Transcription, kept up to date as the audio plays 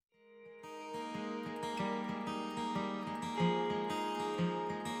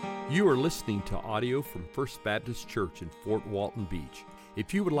You are listening to audio from First Baptist Church in Fort Walton Beach.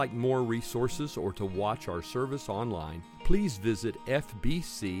 If you would like more resources or to watch our service online, please visit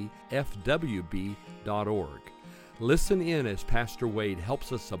fbcfwb.org. Listen in as Pastor Wade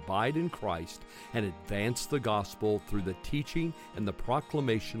helps us abide in Christ and advance the gospel through the teaching and the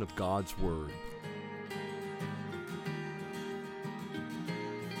proclamation of God's Word.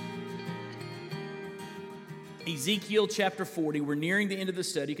 Ezekiel chapter 40. We're nearing the end of the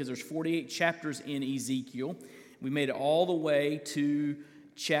study because there's 48 chapters in Ezekiel. We made it all the way to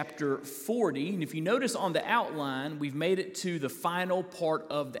chapter 40. And if you notice on the outline, we've made it to the final part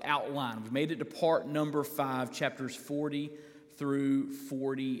of the outline. We've made it to part number 5, chapters 40 through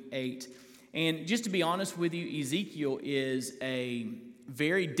 48. And just to be honest with you, Ezekiel is a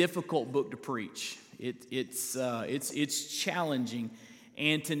very difficult book to preach. It's challenging.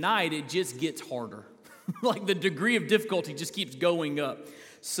 And tonight it just gets harder. Like the degree of difficulty just keeps going up.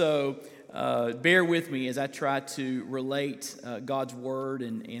 So bear with me as I try to relate God's word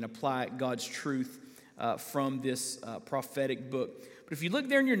and apply God's truth from this prophetic book. But if you look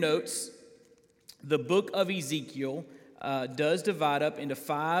there in your notes, the book of Ezekiel does divide up into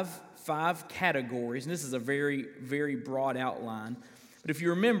five categories. And this is a very, very broad outline. But if you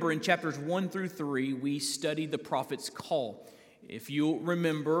remember, in chapters 1 through 3, we studied the prophet's call. If you'll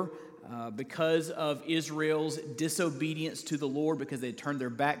remember, because of Israel's disobedience to the Lord, because they turned their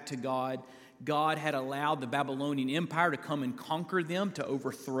back to God, God had allowed the Babylonian Empire to come and conquer them, to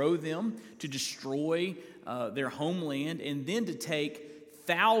overthrow them, to destroy their homeland, and then to take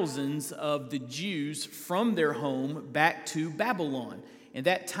thousands of the Jews from their home back to Babylon. And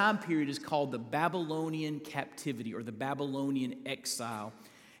that time period is called the Babylonian captivity or the Babylonian exile.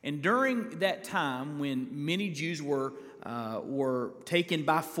 And during that time, when many Jews were taken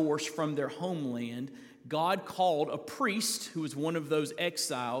by force from their homeland, God called a priest who was one of those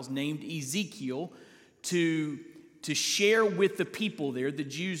exiles named Ezekiel to share with the people there, the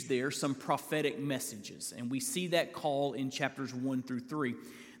Jews there, some prophetic messages. And we see that call in chapters 1 through 3.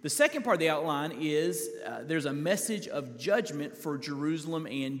 The second part of the outline is there's a message of judgment for Jerusalem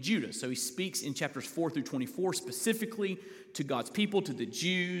and Judah. So he speaks in chapters 4 through 24 specifically to God's people, to the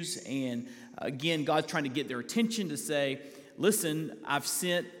Jews. And again, God's trying to get their attention to say, listen, I've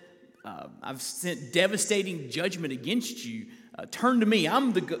sent devastating judgment against you. Turn to me.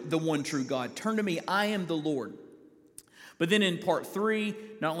 I'm the one true God. Turn to me. I am the Lord. But then in part 3,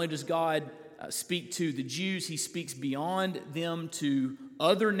 not only does God speak to the Jews, he speaks beyond them to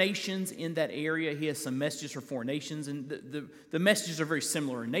other nations in that area. He has some messages for foreign nations, and the messages are very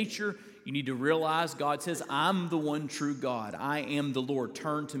similar in nature. You need to realize God says, I'm the one true God. I am the Lord.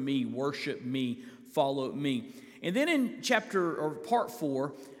 Turn to me, worship me, follow me. And then in part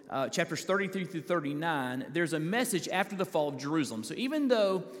 4, chapters 33 through 39, there's a message after the fall of Jerusalem. So even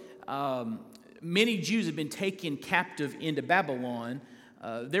though many Jews have been taken captive into Babylon,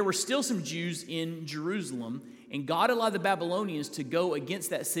 there were still some Jews in Jerusalem, and God allowed the Babylonians to go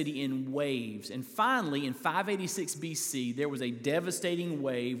against that city in waves. And finally, in 586 BC, there was a devastating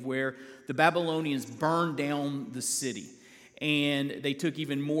wave where the Babylonians burned down the city, and they took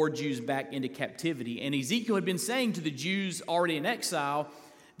even more Jews back into captivity. And Ezekiel had been saying to the Jews already in exile,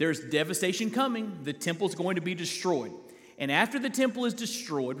 there's devastation coming. The temple's going to be destroyed. And after the temple is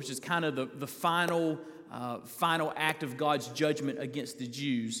destroyed, which is kind of the final act of God's judgment against the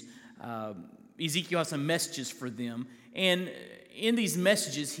Jews, Ezekiel has some messages for them. And in these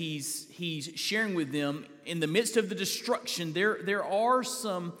messages, he's sharing with them in the midst of the destruction, there is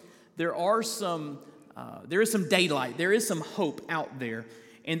some daylight, there is some hope out there.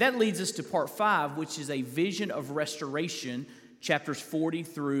 And that leads us to part 5, which is a vision of restoration, chapters 40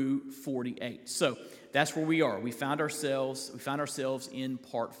 through 48. So that's where we are. We found ourselves in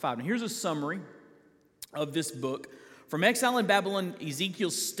part 5. And here's a summary of this book. From exile in Babylon,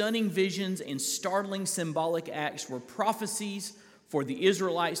 Ezekiel's stunning visions and startling symbolic acts were prophecies for the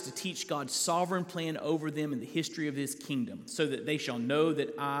Israelites to teach God's sovereign plan over them in the history of his kingdom, so that they shall know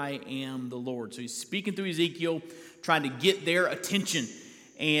that I am the Lord. So he's speaking through Ezekiel, trying to get their attention.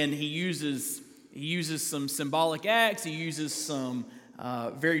 And he uses some symbolic acts. He uses some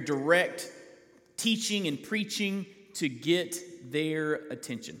very direct teaching and preaching to get their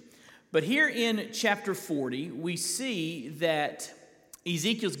attention. But here in chapter 40, we see that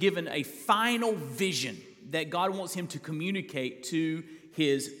Ezekiel's given a final vision that God wants him to communicate to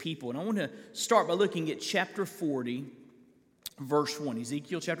his people. And I want to start by looking at chapter 40, verse 1.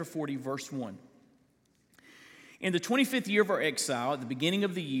 Ezekiel chapter 40, verse 1. In the 25th year of our exile, at the beginning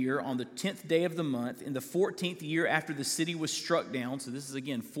of the year, on the 10th day of the month, in the 14th year after the city was struck down, so this is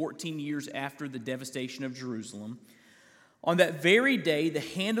again 14 years after the devastation of Jerusalem, On that very day, the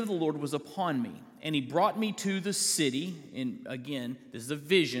hand of the Lord was upon me, and he brought me to the city. And again, this is a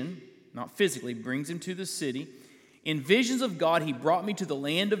vision, not physically, brings him to the city. In visions of God, he brought me to the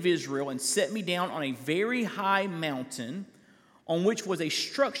land of Israel and set me down on a very high mountain, on which was a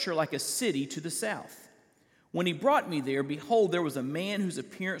structure like a city to the south. When he brought me there, behold, there was a man whose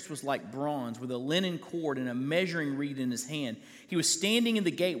appearance was like bronze, with a linen cord and a measuring reed in his hand. He was standing in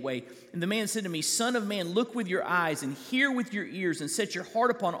the gateway, and the man said to me, Son of man, look with your eyes and hear with your ears, and set your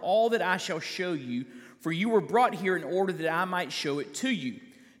heart upon all that I shall show you, for you were brought here in order that I might show it to you.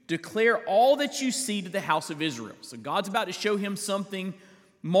 Declare all that you see to the house of Israel. So God's about to show him something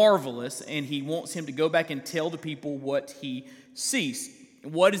marvelous, and he wants him to go back and tell the people what he sees.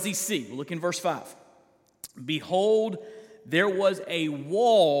 What does he see? Well, look in verse 5. Behold, there was a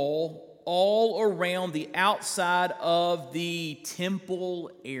wall all around the outside of the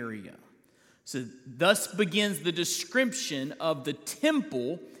temple area. So thus begins the description of the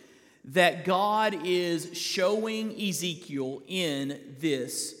temple that God is showing Ezekiel in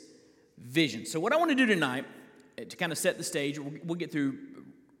this vision. So what I want to do tonight, to kind of set the stage, we'll get through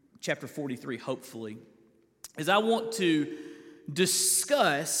chapter 43 hopefully, is I want to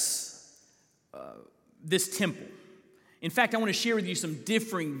discuss this temple. In fact, I want to share with you some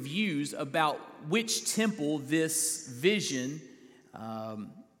differing views about which temple this vision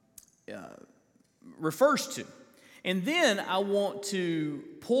refers to. And then I want to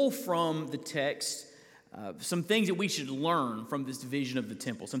pull from the text some things that we should learn from this vision of the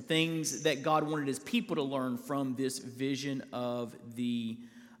temple, some things that God wanted his people to learn from this vision of the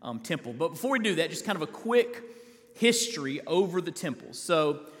temple. But before we do that, just kind of a quick history over the temple.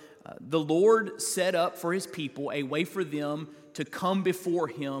 So the Lord set up for his people a way for them to come before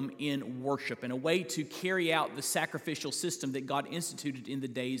him in worship, and a way to carry out the sacrificial system that God instituted in the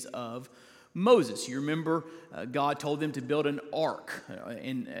days of Moses. You remember God told them to build an ark,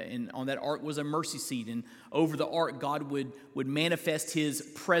 and on that ark was a mercy seat, and over the ark God would manifest his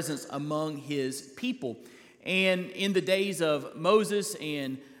presence among his people. And in the days of Moses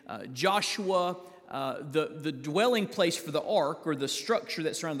and Joshua, the dwelling place for the ark, or the structure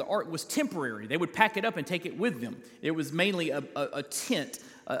that surrounded the ark, was temporary. They would pack it up and take it with them. It was mainly a tent,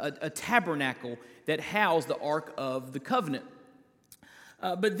 a tabernacle that housed the Ark of the Covenant.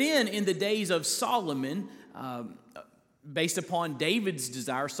 But then in the days of Solomon, based upon David's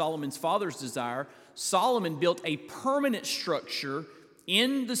desire, Solomon's father's desire, Solomon built a permanent structure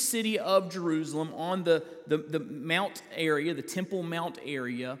in the city of Jerusalem on the mount area, the Temple Mount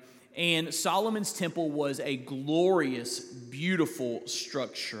area. And Solomon's temple was a glorious, beautiful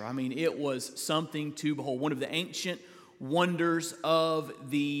structure. I mean, it was something to behold, one of the ancient wonders of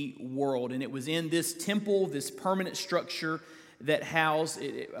the world. And it was in this temple, this permanent structure that housed,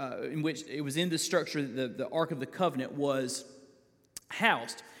 in which it was in this structure that the Ark of the Covenant was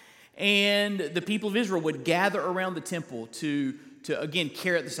housed. And the people of Israel would gather around the temple to again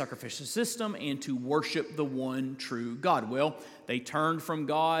carry out the sacrificial system and to worship the one true God. Well, they turned from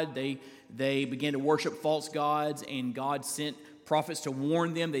God. They began to worship false gods, and God sent prophets to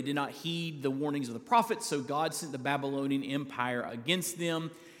warn them. They did not heed the warnings of the prophets, so God sent the Babylonian Empire against them.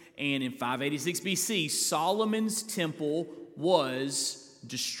 And in 586 BC, Solomon's temple was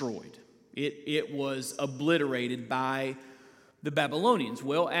destroyed. It was obliterated by the Babylonians.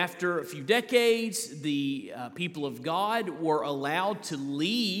 Well, after a few decades, the people of God were allowed to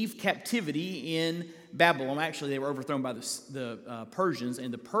leave captivity in Babylon. Actually, they were overthrown by the Persians,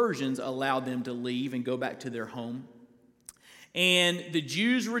 and the Persians allowed them to leave and go back to their home. And the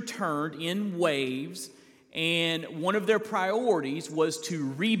Jews returned in waves, and one of their priorities was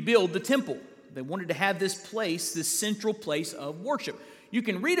to rebuild the temple. They wanted to have this place, this central place of worship. You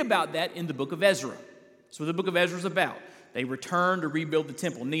can read about that in the book of Ezra. That's what the book of Ezra is about. They returned to rebuild the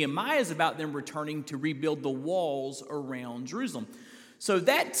temple. Nehemiah is about them returning to rebuild the walls around Jerusalem. So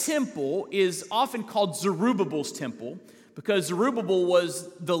that temple is often called Zerubbabel's temple, because Zerubbabel was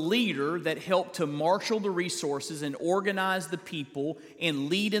the leader that helped to marshal the resources and organize the people and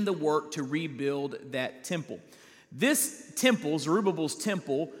lead in the work to rebuild that temple. This temple, Zerubbabel's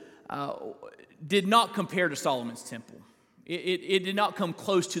temple, did not compare to Solomon's temple. It did not come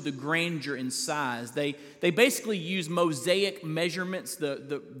close to the grandeur and size. They basically used Mosaic measurements,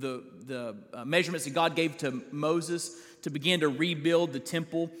 the measurements that God gave to Moses to begin to rebuild the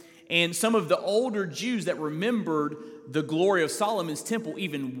temple. And some of the older Jews that remembered the glory of Solomon's temple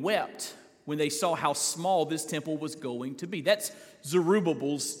even wept when they saw how small this temple was going to be. That's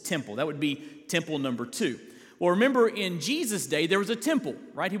Zerubbabel's temple. That would be temple number 2. Well, remember in Jesus' day, there was a temple,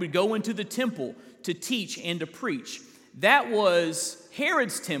 right? He would go into the temple to teach and to preach. That was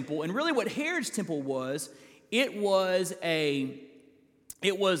Herod's temple, and really what Herod's temple was, it was an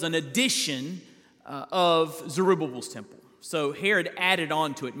addition of Zerubbabel's temple. So Herod added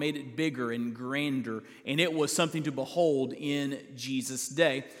on to it, made it bigger and grander, and it was something to behold in Jesus'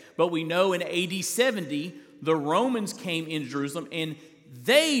 day. But we know in AD 70, the Romans came into Jerusalem and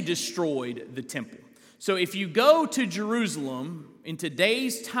they destroyed the temple. So if you go to Jerusalem in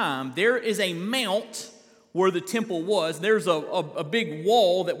today's time, there is a mount where the temple was. There's a big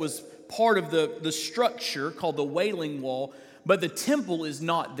wall that was part of the structure called the Wailing Wall, but the temple is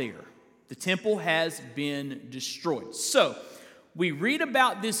not there. The temple has been destroyed. So we read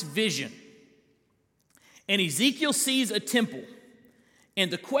about this vision, and Ezekiel sees a temple. And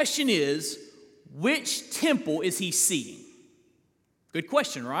the question is, which temple is he seeing? Good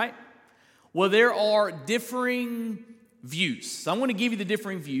question, right? Well, there are differing views. So I'm going to give you the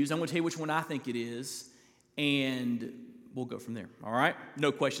differing views. I'm going to tell you which one I think it is, and we'll go from there, all right?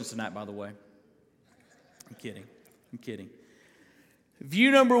 No questions tonight, by the way. I'm kidding. View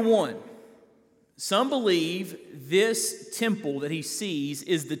number one. Some believe this temple that he sees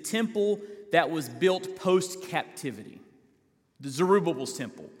is the temple that was built post-captivity, the Zerubbabel's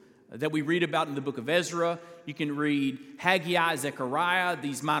temple that we read about in the book of Ezra. You can read Haggai, Zechariah,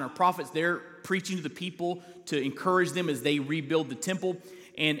 these minor prophets. They're preaching to the people to encourage them as they rebuild the temple.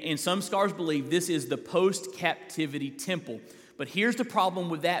 And some scholars believe this is the post-captivity temple. But here's the problem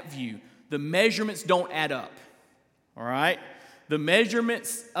with that view. The measurements don't add up, all right? The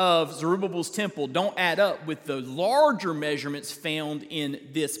measurements of Zerubbabel's temple don't add up with the larger measurements found in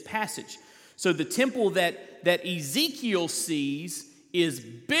this passage. So the temple that Ezekiel sees is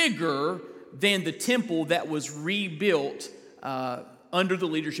bigger than the temple that was rebuilt under the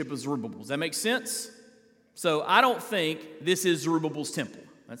leadership of Zerubbabel. Does that make sense? So I don't think this is Zerubbabel's temple.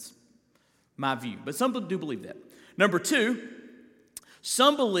 That's my view. But some do believe that. Number two,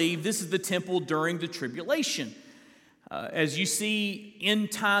 some believe this is the temple during the tribulation. As you see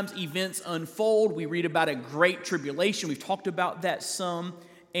end times events unfold, we read about a great tribulation. We've talked about that some.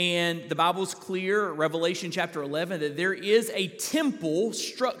 And the Bible's clear, Revelation chapter 11, that there is a temple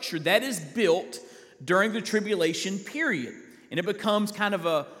structure that is built during the tribulation period. And it becomes kind of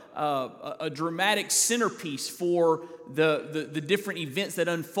a dramatic centerpiece for the different events that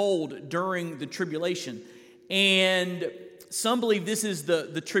unfold during the tribulation. And some believe this is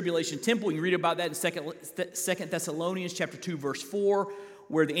the tribulation temple. You can read about that in 2 Thessalonians chapter 2, verse 4,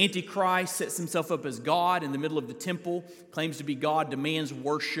 where the Antichrist sets himself up as God in the middle of the temple, claims to be God, demands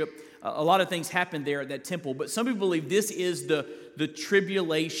worship. A lot of things happen there at that temple. But some people believe this is the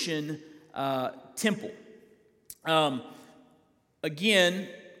tribulation temple. Again,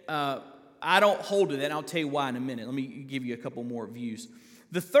 I don't hold to that, and I'll tell you why in a minute. Let me give you a couple more views.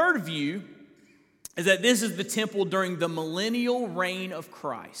 The third view is that this is the temple during the millennial reign of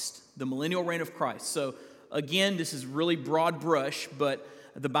Christ. The millennial reign of Christ. So again, this is really broad brush, but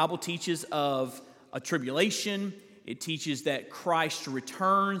the Bible teaches of a tribulation. It teaches that Christ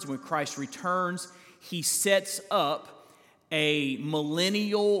returns. When Christ returns, he sets up a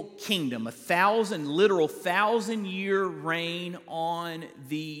millennial kingdom, literal 1,000-year reign on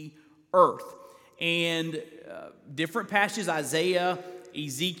the earth. And different passages, Isaiah,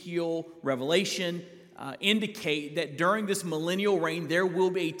 Ezekiel, Revelation, indicate that during this millennial reign, there will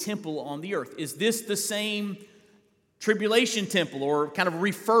be a temple on the earth. Is this the same tribulation temple or kind of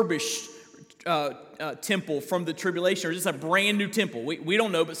refurbished temple from the tribulation, or is this a brand new temple? We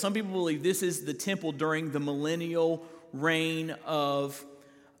don't know, but some people believe this is the temple during the millennial reign of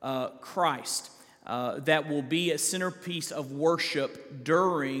Christ. That will be a centerpiece of worship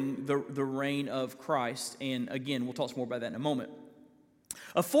during the reign of Christ. And again, we'll talk some more about that in a moment.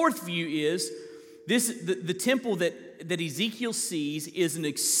 A fourth view is the temple that Ezekiel sees is an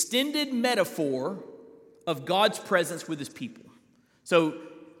extended metaphor of God's presence with his people. So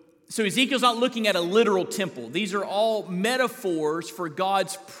Ezekiel's not looking at a literal temple. These are all metaphors for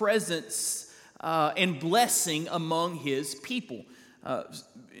God's presence and blessing among his people.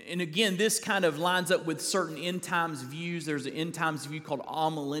 And again, this kind of lines up with certain end times views. There's an end times view called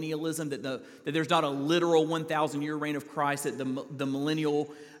amillennialism, that there's not a literal 1,000-year reign of Christ, that the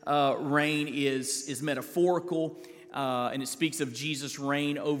millennial reign is metaphorical, and it speaks of Jesus'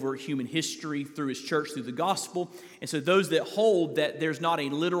 reign over human history through his church, through the gospel. And so those that hold that there's not a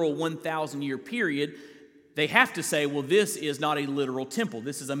literal 1,000-year period, they have to say, well, this is not a literal temple.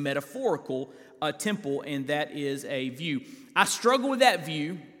 This is a metaphorical temple, and that is a view. I struggle with that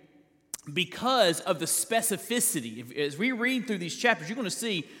view because of the specificity. As we read through these chapters, you're going to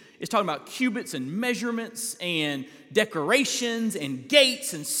see it's talking about cubits and measurements and decorations and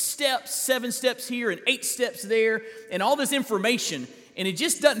gates and steps, 7 steps here and 8 steps there, and all this information, and it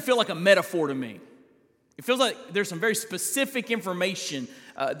just doesn't feel like a metaphor to me. It feels like there's some very specific information,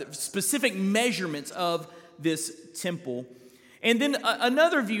 specific measurements of this temple. And then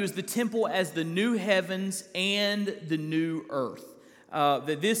another view is the temple as the new heavens and the new earth.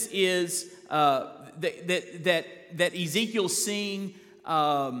 That this is that Ezekiel's seeing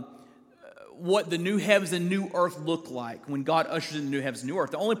what the new heavens and new earth look like when God ushers in the new heavens and new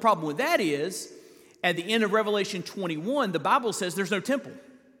earth. The only problem with that is, at the end of Revelation 21, the Bible says there's no temple.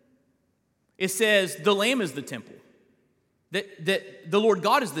 It says the Lamb is the temple, that the Lord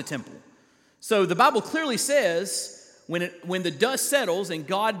God is the temple. So the Bible clearly says when the dust settles and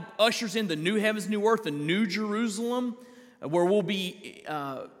God ushers in the new heavens, new earth, the new Jerusalem, where we'll be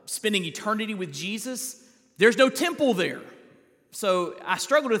spending eternity with Jesus, there's no temple there. So I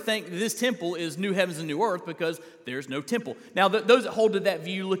struggle to think that this temple is new heavens and new earth because there's no temple. Now, those that hold to that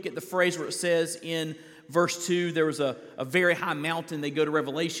view, look at the phrase where it says in verse 2, there was a very high mountain. They go to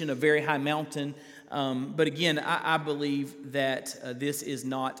Revelation, a very high mountain. But again, I believe that this is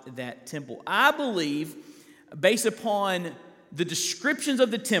not that temple. I believe, based upon the descriptions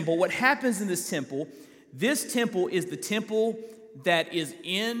of the temple, what happens in this temple is the temple that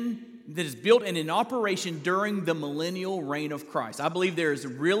is built and in operation during the millennial reign of Christ. I believe there is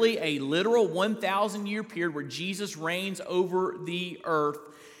really a literal 1,000-year period where Jesus reigns over the earth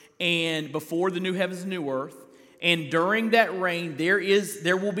and before the new heavens and new earth. And during that reign,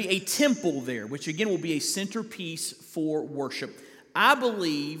 there will be a temple there, which again will be a centerpiece for worship. I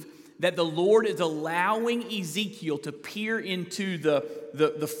believe that the Lord is allowing Ezekiel to peer into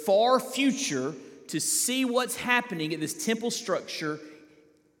the far future to see what's happening at this temple structure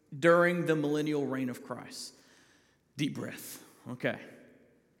during the millennial reign of Christ. Deep breath. Okay.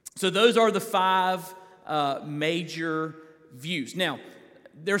 So those are the 5 major views. Now,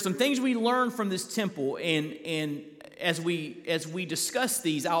 there are some things we learn from this temple, and as we discuss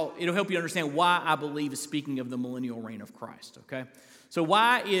these, it'll help you understand why I believe is speaking of the millennial reign of Christ, okay? So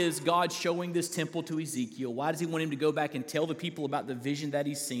why is God showing this temple to Ezekiel? Why does he want him to go back and tell the people about the vision that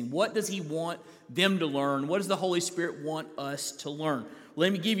he's seen? What does he want them to learn? What does the Holy Spirit want us to learn?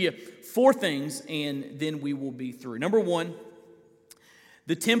 Let me give you 4 things, and then we will be through. Number 1,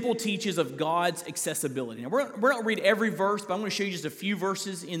 the temple teaches of God's accessibility. Now, we're not going to read every verse, but I'm going to show you just a few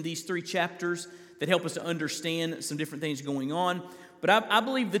verses in these 3 chapters that help us to understand some different things going on. But I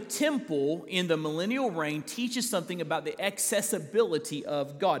believe the temple in the millennial reign teaches something about the accessibility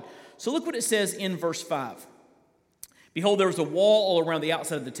of God. So look what it says in verse 5. Behold, there was a wall all around the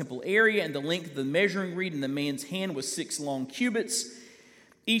outside of the temple area, and the length of the measuring reed in the man's hand was 6 long cubits,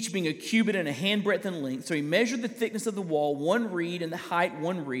 each being a cubit and a handbreadth in length. So he measured the thickness of the wall, 1 reed, and the height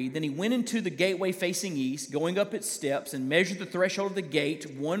 1 reed. Then he went into the gateway facing east, going up its steps, and measured the threshold of the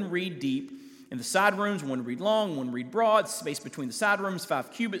gate, 1 reed deep, and the side rooms, 1 reed long, 1 reed broad, space between the side rooms,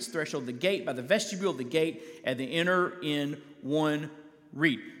 5 cubits, threshold of the gate by the vestibule of the gate, at the inner in 1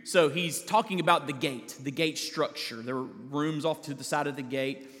 reed. So he's talking about the gate structure. There were rooms off to the side of the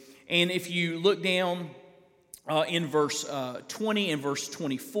gate. And if you look down in verse 20 and verse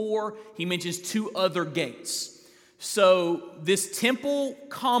 24, he mentions 2 other gates. So this temple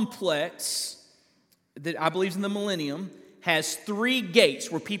complex that I believe is in the millennium has 3 gates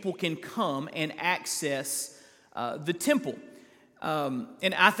where people can come and access the temple.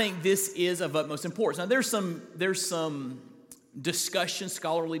 And I think this is of utmost importance. Now there's some discussion,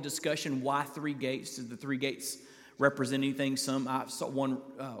 scholarly discussion, why 3 gates? Did the 3 gates represent anything? I saw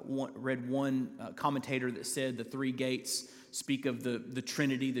read one commentator that said the 3 gates speak of the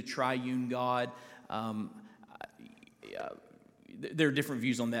Trinity, the triune God. There are different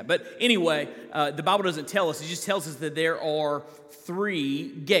views on that. But anyway, the Bible doesn't tell us. It just tells us that there are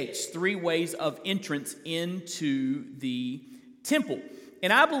 3 gates, 3 ways of entrance into the temple.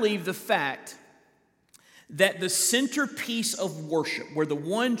 And I believe the fact that the centerpiece of worship, where the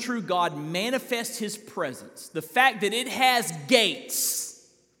one true God manifests his presence, the fact that it has gates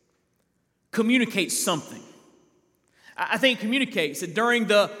communicates something. I think it communicates that during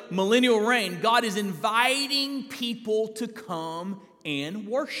the millennial reign, God is inviting people to come and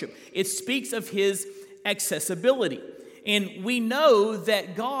worship. It speaks of his accessibility. And we know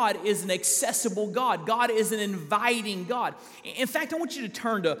that God is an accessible God. God is an inviting God. In fact, I want you to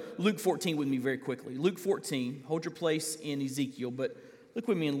turn to Luke 14 with me very quickly. Luke 14, hold your place in Ezekiel, but look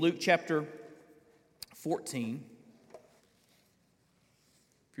with me in Luke chapter 14.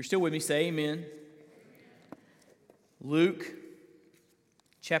 If you're still with me, say amen. Luke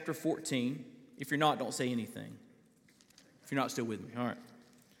chapter 14. If you're not, don't say anything. If you're not still with me. All right.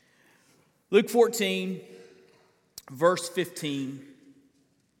 Luke 14, verse 15.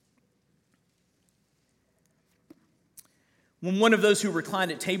 When one of those who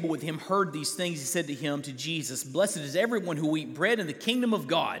reclined at table with him heard these things, he said to Jesus, "Blessed is everyone who will eat bread in the kingdom of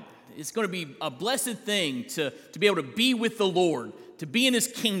God." It's going to be a blessed thing to be able to be with the Lord, to be in his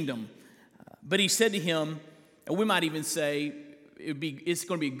kingdom. But he said to him, and we might even say it's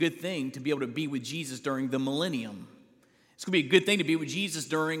going to be a good thing to be able to be with Jesus during the millennium. It's going to be a good thing to be with Jesus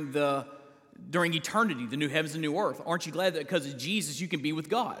during eternity, the new heavens and new earth. Aren't you glad that because of Jesus you can be with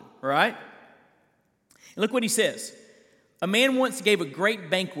God, right? And look what he says. A man once gave a great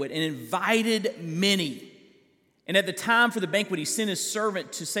banquet and invited many. And at the time for the banquet, he sent his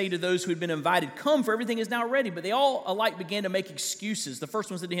servant to say to those who had been invited, "Come, for everything is now ready." But they all alike began to make excuses. The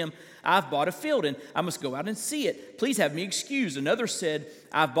first one said to him, "I've bought a field and I must go out and see it. Please have me excused." Another said,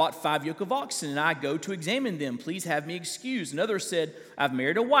 "I've bought 5 yoke of oxen and I go to examine them. Please have me excused." Another said, "I've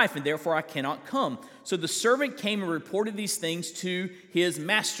married a wife and therefore I cannot come." So the servant came and reported these things to his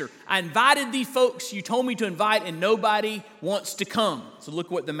master. "I invited these folks you told me to invite and nobody wants to come." So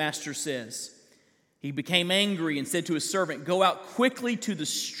look what the master says. He became angry and said to his servant, "Go out quickly to the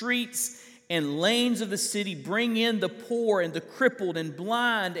streets and lanes of the city. Bring in the poor and the crippled and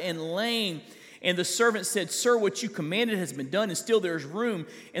blind and lame." And the servant said, "Sir, what you commanded has been done, and still there is room."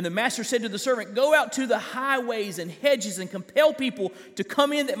 And the master said to the servant, "Go out to the highways and hedges and compel people to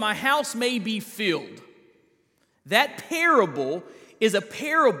come in that my house may be filled." That parable is a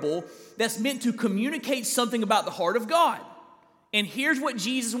parable that's meant to communicate something about the heart of God. And here's what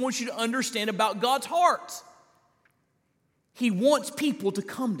Jesus wants you to understand about God's heart. He wants people to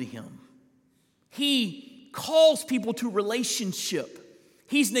come to him. He calls people to relationship.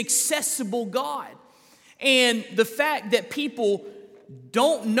 He's an accessible God. And the fact that people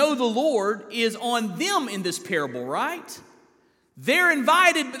don't know the Lord is on them in this parable, right? They're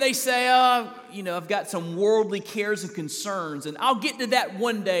invited, but they say, I've got some worldly cares and concerns, and I'll get to that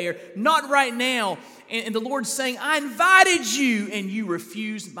one day, or not right now. And the Lord's saying, "I invited you, and you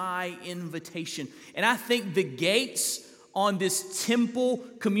refused my invitation." And I think the gates on this temple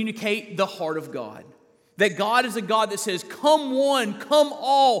communicate the heart of God. That God is a God that says, "Come one, come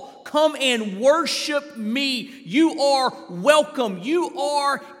all, come and worship me. You are welcome. You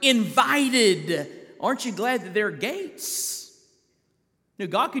are invited." Aren't you glad that there are gates? You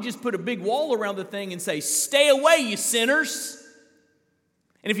know, God could just put a big wall around the thing and say, "Stay away, you sinners."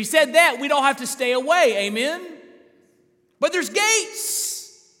 And if he said that, we'd all have to stay away, amen? But there's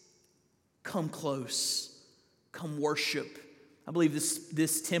gates. Come close. Come worship. I believe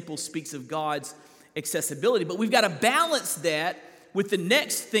this temple speaks of God's accessibility, but we've got to balance that with the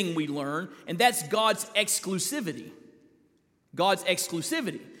next thing we learn, and that's God's exclusivity. God's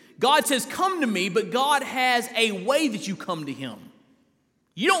exclusivity. God says, "Come to me," but God has a way that you come to him.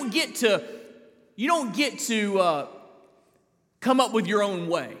 You don't get to come up with your own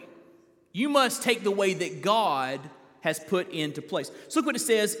way. You must take the way that God has put into place. So look what it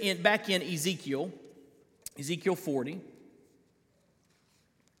says back in Ezekiel 40.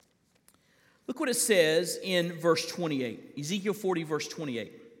 Look what it says in verse 28. Ezekiel 40, verse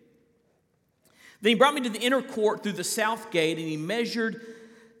 28. "Then he brought me to the inner court through the south gate, and he measured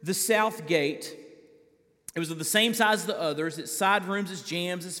the south gate. It was of the same size as the others. Its side rooms, its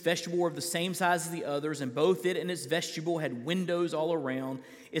jambs, its vestibule were of the same size as the others, and both it and its vestibule had windows all around.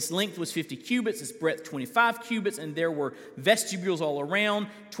 Its length was 50 cubits, its breadth 25 cubits, and there were vestibules all around,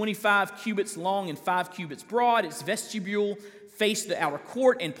 25 cubits long and 5 cubits broad. Its vestibule faced the outer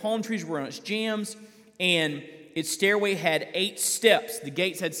court, and palm trees were on its jambs, and its stairway had 8 steps. The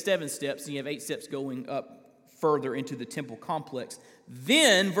gates had 7 steps, and you have 8 steps going up further into the temple complex.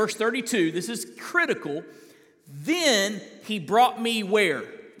 Then, verse 32, this is critical. Then he brought me where?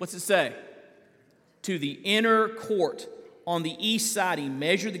 What's it say? To the inner court on the east side. He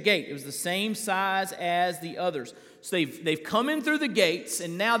measured the gate. It was the same size as the others. So they've come in through the gates,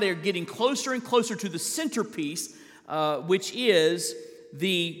 and now they're getting closer and closer to the centerpiece, which is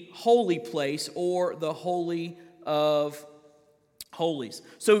the holy place, or the Holy of Holies.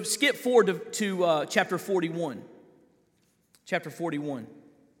 So skip forward to chapter 41. Chapter 41.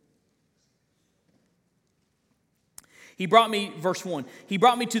 He brought me, verse 1, he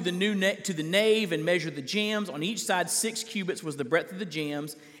brought me to the nave and measured the jambs. On each side 6 cubits was the breadth of the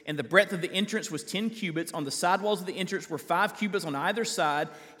jambs, and the breadth of the entrance was 10 cubits. On the side walls of the entrance were 5 cubits on either side.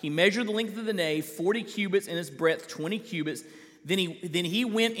 He measured the length of the nave, 40 cubits, and its breadth 20 cubits. Then he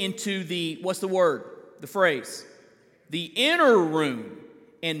went into the, what's the word? The phrase. The inner room,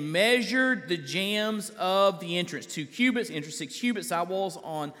 and measured the jambs of the entrance. 2 cubits, entrance 6 cubits, side walls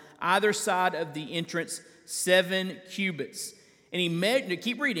on either side of the entrance 7 cubits. And he measured,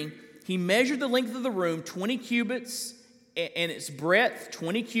 keep reading, he measured the length of the room 20 cubits, and its breadth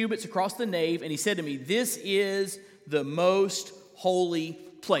 20 cubits across the nave. And he said to me, "This is the most holy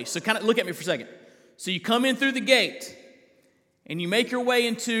place. So kind of look at me for a second. So you come in through the gate, and you make your way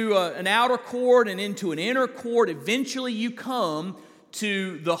into an outer court and into an inner court. Eventually you come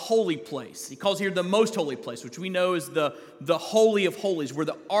to the holy place. He calls here the most holy place, which we know is the Holy of Holies, where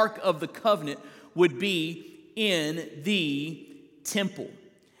the Ark of the Covenant would be in the temple.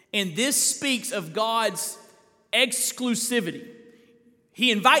 And this speaks of God's exclusivity.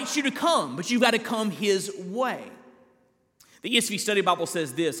 He invites you to come, but you've got to come His way. The ESV Study Bible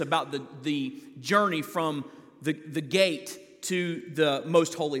says this about the journey from the gate to the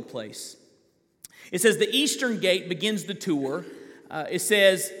most holy place. It says the eastern gate begins the tour. It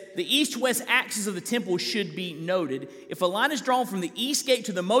says the east-west axis of the temple should be noted. If a line is drawn from the east gate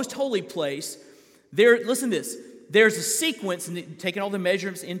to the most holy place, listen to this, there's a sequence, and taking all the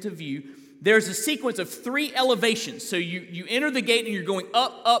measurements into view, there's a sequence of 3 elevations. So you enter the gate and you're going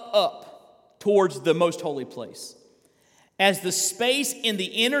up, up, up towards the most holy place. As the space in the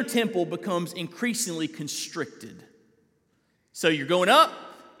inner temple becomes increasingly constricted. So you're going up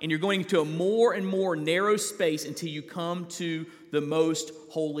and you're going to a more and more narrow space until you come to the most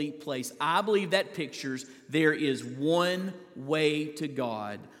holy place. I believe that pictures there is one way to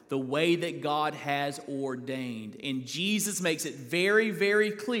God, the way that God has ordained. And Jesus makes it very, very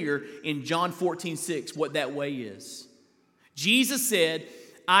clear in John 14:6 what that way is. Jesus said,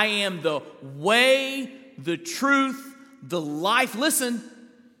 I am the way, the truth, the life. Listen,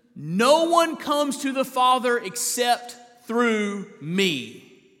 no one comes to the Father except through me.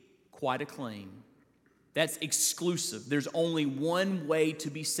 Quite a claim. That's exclusive. There's only one way to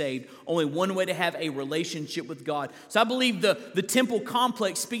be saved, only one way to have a relationship with God. So I believe the temple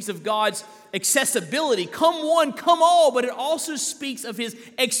complex speaks of God's accessibility. Come one, come all, but it also speaks of His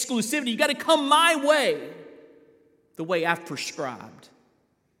exclusivity. You got to come my way, the way I've prescribed.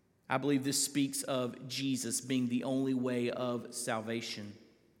 I believe this speaks of Jesus being the only way of salvation.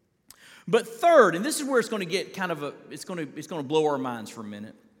 But third, and this is where it's going to get it's going to blow our minds for a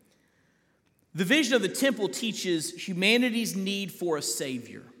minute. The vision of the temple teaches humanity's need for a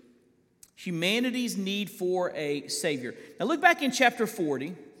Savior. Humanity's need for a Savior. Now look back in chapter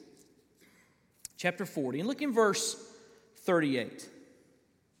 40. Chapter 40, and look in verse 38.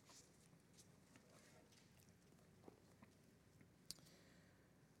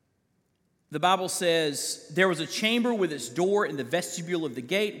 The Bible says, there was a chamber with its door in the vestibule of the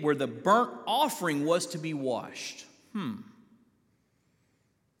gate where the burnt offering was to be washed.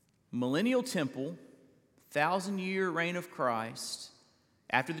 Millennial temple, 1,000-year reign of Christ,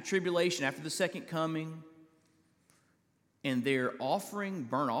 after the tribulation, after the second coming, and they're offering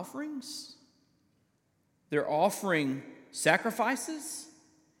burnt offerings? They're offering sacrifices?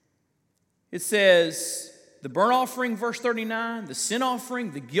 It says, the burnt offering, verse 39, the sin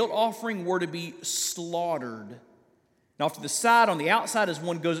offering, the guilt offering were to be slaughtered. And off to the side, on the outside, as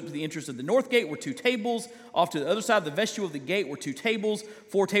one goes up to the entrance of the north gate, were 2 tables. Off to the other side of the vestibule of the gate were 2 tables.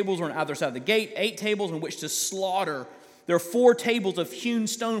 4 tables were on either side of the gate. 8 tables in which to slaughter. There are 4 tables of hewn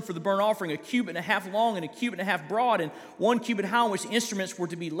stone for the burnt offering, a cubit and a half long and a cubit and a half broad, and 1 cubit high, on which the instruments were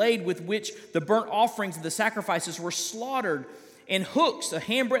to be laid with which the burnt offerings and the sacrifices were slaughtered. And hooks, a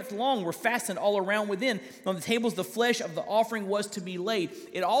handbreadth long, were fastened all around within. On the tables, the flesh of the offering was to be laid.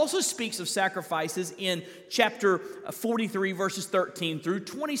 It also speaks of sacrifices in chapter 43, verses 13 through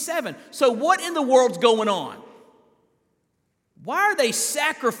 27. So what in the world's going on? Why are they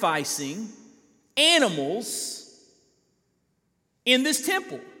sacrificing animals in this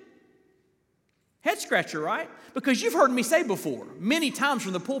temple? Head scratcher, right? Because you've heard me say before, many times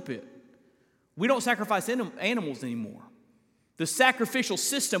from the pulpit, we don't sacrifice animals anymore. The sacrificial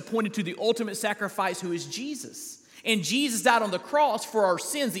system pointed to the ultimate sacrifice, who is Jesus. And Jesus died on the cross for our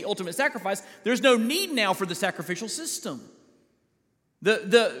sins, the ultimate sacrifice. There's no need now for the sacrificial system.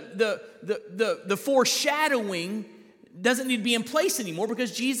 The foreshadowing doesn't need to be in place anymore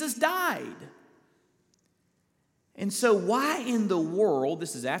because Jesus died. And so why in the world,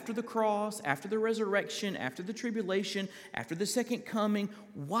 this is after the cross, after the resurrection, after the tribulation, after the second coming,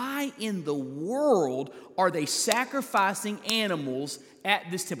 why in the world are they sacrificing animals at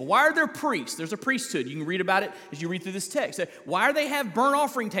this temple? Why are there priests? There's a priesthood. You can read about it as you read through this text. Why do they have burnt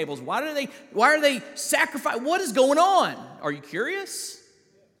offering tables? Why are they sacrificing? What is going on? Are you curious?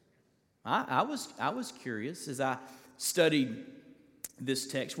 I was curious as I studied this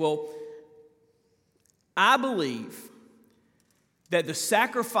text. Well, I believe that the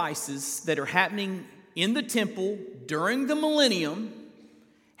sacrifices that are happening in the temple during the millennium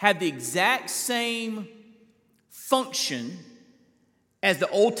had the exact same function as the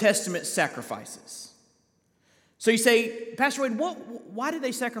Old Testament sacrifices. So you say, Pastor Wade, why did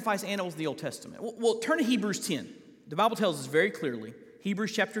they sacrifice animals in the Old Testament? Well, turn to Hebrews 10. The Bible tells us very clearly,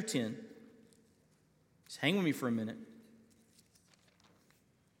 Hebrews chapter 10. Just hang with me for a minute.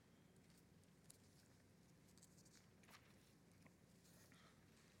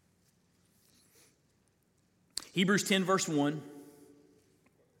 Hebrews 10 verse 1.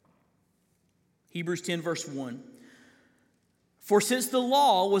 Hebrews 10 verse 1. For since the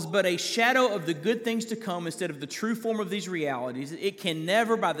law was but a shadow of the good things to come instead of the true form of these realities, it can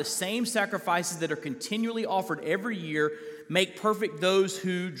never, by the same sacrifices that are continually offered every year, make perfect those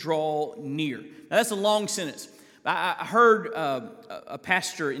who draw near. Now that's a long sentence. I heard a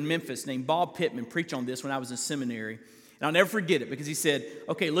pastor in Memphis named Bob Pittman preach on this when I was in seminary. And I'll never forget it because he said,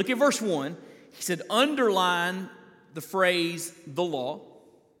 okay, look at verse 1. He said, underline the phrase, the law.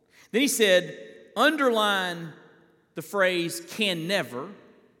 Then he said, underline the phrase, can never.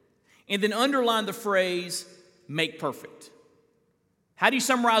 And then underline the phrase, make perfect. How do you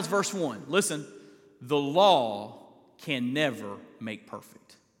summarize verse 1? Listen, the law can never make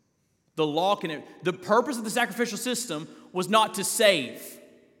perfect. The law can. The purpose of the sacrificial system was not to save.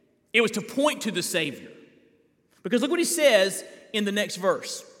 It was to point to the Savior. Because look what he says in the next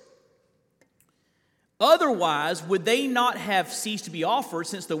verse. Otherwise, would they not have ceased to be offered,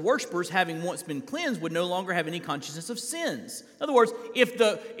 since the worshipers, having once been cleansed, would no longer have any consciousness of sins? In other words, if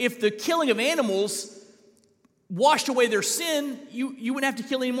the killing of animals washed away their sin, you wouldn't have to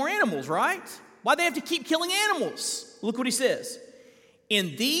kill any more animals, right? Why'd they have to keep killing animals? Look what he says.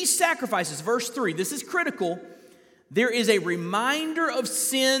 In these sacrifices, verse 3, this is critical, there is a reminder of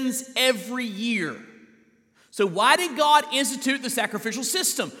sins every year. So why did God institute the sacrificial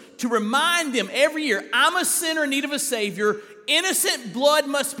system? To remind them every year, I'm a sinner in need of a Savior. Innocent blood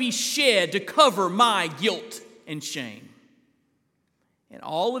must be shed to cover my guilt and shame. And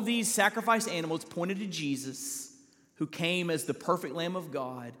all of these sacrificed animals pointed to Jesus, who came as the perfect Lamb of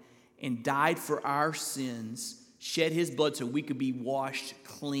God and died for our sins, shed his blood so we could be washed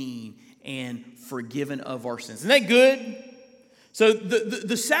clean and forgiven of our sins. Isn't that good? So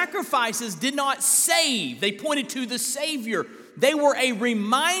the sacrifices did not save. They pointed to the Savior. They were a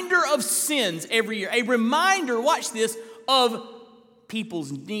reminder of sins every year. A reminder, watch this, of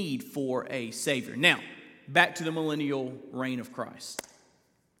people's need for a Savior. Now, back to the millennial reign of Christ.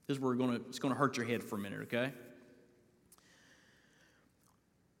 This is where it's going to hurt your head for a minute, okay?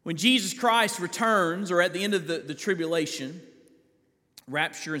 When Jesus Christ returns, or at the end of the tribulation,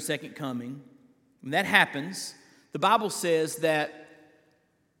 rapture and second coming, when that happens, the Bible says that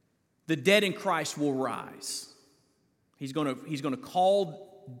the dead in Christ will rise. He's going to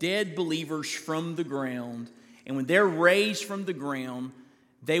call dead believers from the ground, and when they're raised from the ground,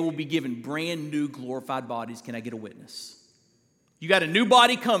 they will be given brand new glorified bodies. Can I get a witness? You got a new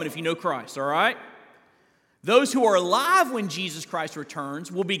body coming if you know Christ, all right? Those who are alive when Jesus Christ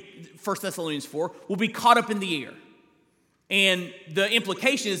returns will be, 1 Thessalonians 4, will be caught up in the air. And the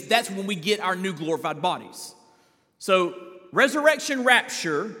implication is that's when we get our new glorified bodies. So, resurrection,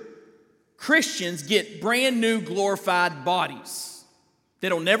 rapture, Christians get brand new glorified bodies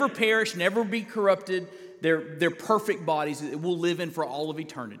that'll never perish, never be corrupted. They're perfect bodies that we'll live in for all of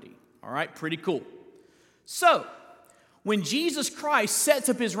eternity. All right, pretty cool. So, when Jesus Christ sets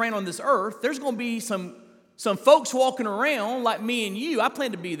up his reign on this earth, there's going to be some folks walking around like me and you. I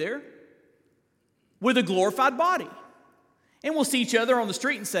plan to be there with a glorified body. And we'll see each other on the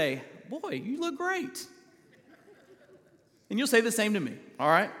street and say, boy, you look great. And you'll say the same to me, all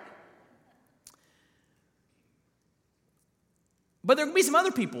right? But there are going to be some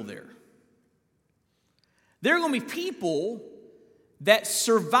other people there. There are going to be people that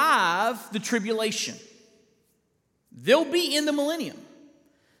survive the tribulation. They'll be in the millennium.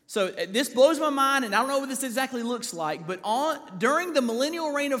 So this blows my mind, and I don't know what this exactly looks like, but during the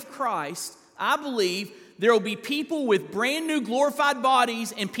millennial reign of Christ, I believe there will be people with brand new glorified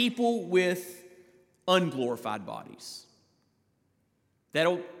bodies and people with unglorified bodies.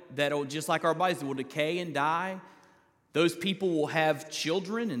 That'll just like our bodies, will decay and die. Those people will have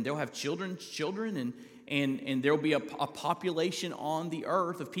children, and they'll have children's children, and there will be a population on the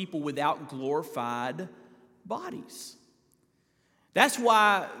earth of people without glorified bodies. That's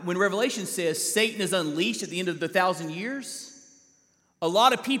why when Revelation says Satan is unleashed at the end of the 1,000 years, a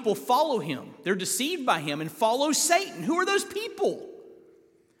lot of people follow him. They're deceived by him and follow Satan. Who are those people?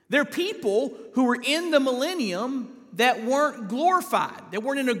 They're people who were in the millennium that weren't glorified. They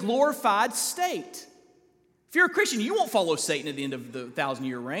weren't in a glorified state. If you're a Christian, you won't follow Satan at the end of the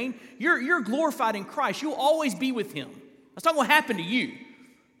 1,000-year reign. You're glorified in Christ. You'll always be with him. That's not going to happen to you.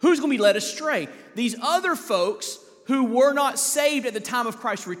 Who's going to be led astray? These other folks who were not saved at the time of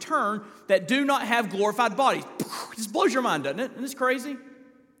Christ's return that do not have glorified bodies. This blows your mind, doesn't it? Isn't this crazy?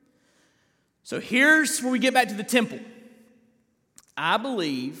 So here's where we get back to the temple. I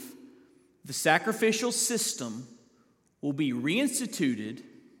believe the sacrificial system will be reinstituted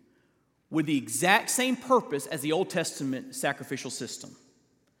with the exact same purpose as the Old Testament sacrificial system.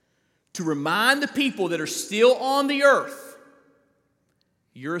 To remind the people that are still on the earth,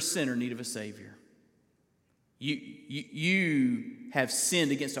 you're a sinner in need of a Savior. You have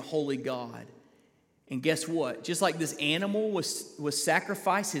sinned against a holy God. And guess what? Just like this animal was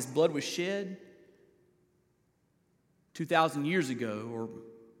sacrificed, his blood was shed 2,000 years ago or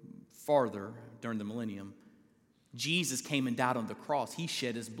farther during the millennium, Jesus came and died on the cross. He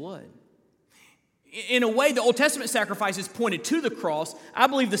shed his blood. In a way, the Old Testament sacrifices pointed to the cross. I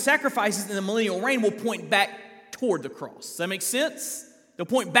believe the sacrifices in the millennial reign will point back toward the cross. Does that make sense? They'll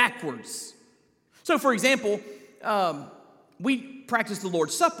point backwards. So, for example, we practice the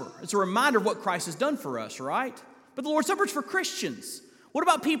Lord's Supper. It's a reminder of what Christ has done for us, right? But the Lord's Supper is for Christians. What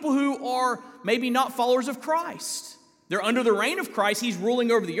about people who are maybe not followers of Christ? They're under the reign of Christ. He's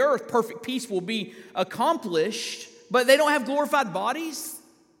ruling over the earth. Perfect peace will be accomplished, but they don't have glorified bodies.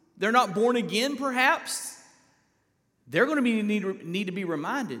 They're not born again, perhaps. They're going to need to be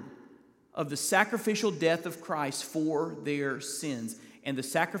reminded of the sacrificial death of Christ for their sins. And the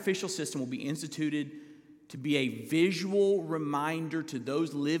sacrificial system will be instituted to be a visual reminder to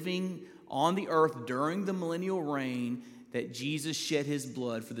those living on the earth during the millennial reign that Jesus shed his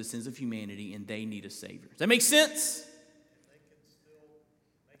blood for the sins of humanity and they need a Savior. Does that make sense?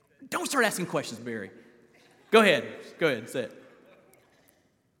 Don't start asking questions, Barry. Go ahead, say it.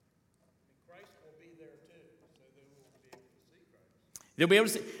 Christ will be there too, so they will be able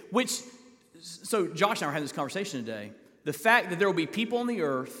to see Christ. So Josh and I were having this conversation today. The fact that there will be people on the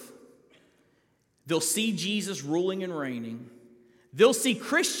earth, they'll see Jesus ruling and reigning. They'll see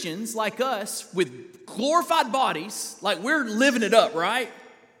Christians like us with glorified bodies, like we're living it up, right?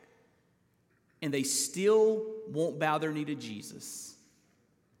 And they still won't bow their knee to Jesus.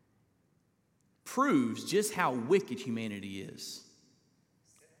 Proves just how wicked humanity is.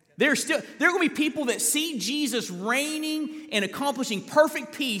 There are going to be people that see Jesus reigning and accomplishing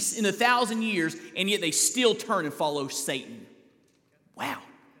perfect peace in 1,000 years, and yet they still turn and follow Satan. Wow.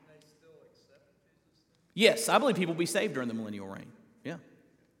 Yes, I believe people will be saved during the millennial reign. Yeah.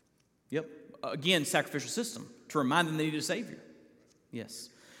 Yep. Again, sacrificial system to remind them they need a Savior. Yes.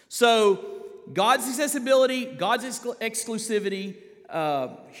 So, God's accessibility, God's exclusivity,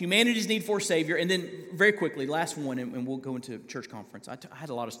 humanity's need for a Savior, and then very quickly, last one, and we'll go into church conference. I had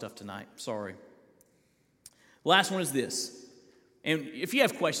a lot of stuff tonight. Sorry. Last one is this. And if you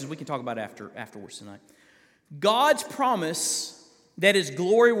have questions, we can talk about it afterwards tonight. God's promise that his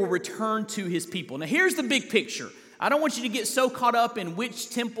glory will return to his people. Now, here's the big picture. I don't want you to get so caught up in which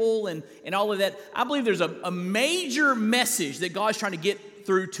temple and all of that. I believe there's a major message that God's trying to get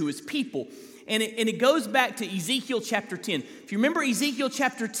through to his people. And it goes back to Ezekiel chapter 10. If you remember Ezekiel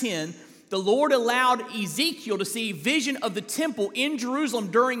chapter 10, the Lord allowed Ezekiel to see a vision of the temple in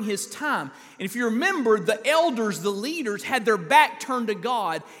Jerusalem during his time. And if you remember, the elders, the leaders, had their back turned to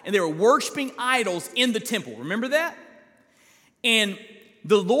God, and they were worshiping idols in the temple. Remember that? And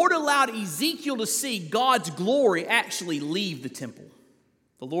the Lord allowed Ezekiel to see God's glory actually leave the temple.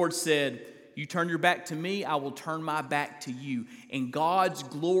 The Lord said, "You turn your back to me, I will turn my back to you." And God's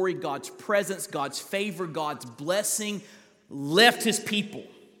glory, God's presence, God's favor, God's blessing left his people.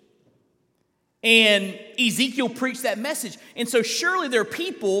 And Ezekiel preached that message. And so surely there are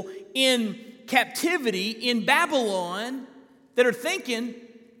people in captivity in Babylon that are thinking,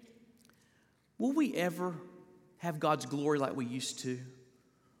 will we ever have God's glory like we used to?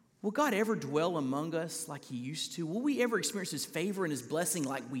 Will God ever dwell among us like he used to? Will we ever experience his favor and his blessing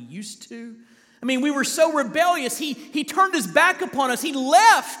like we used to? I mean, we were so rebellious. He turned his back upon us. He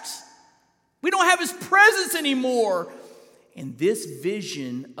left. We don't have his presence anymore. And this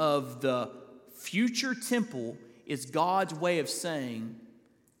vision of the future temple is God's way of saying,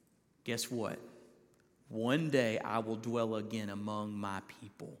 guess what? One day I will dwell again among my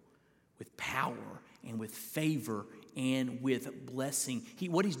people with power and with favor and with blessing.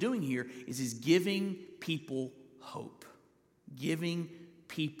 What he's doing here is he's giving people hope. Giving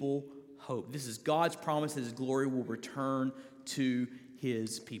people hope. This is God's promise that his glory will return to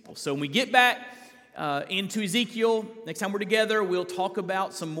his people. So when we get back into Ezekiel, next time we're together, we'll talk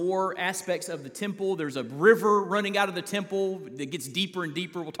about some more aspects of the temple. There's a river running out of the temple that gets deeper and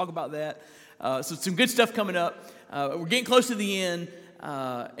deeper. We'll talk about that. So some good stuff coming up. We're getting close to the end.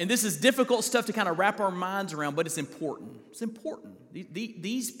 And this is difficult stuff to kind of wrap our minds around, but it's important. It's important.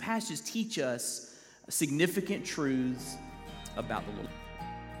 These passages teach us significant truths about the Lord.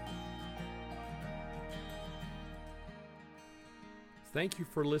 Thank you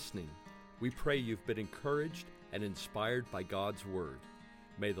for listening. We pray you've been encouraged and inspired by God's Word.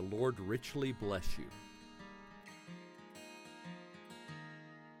 May the Lord richly bless you.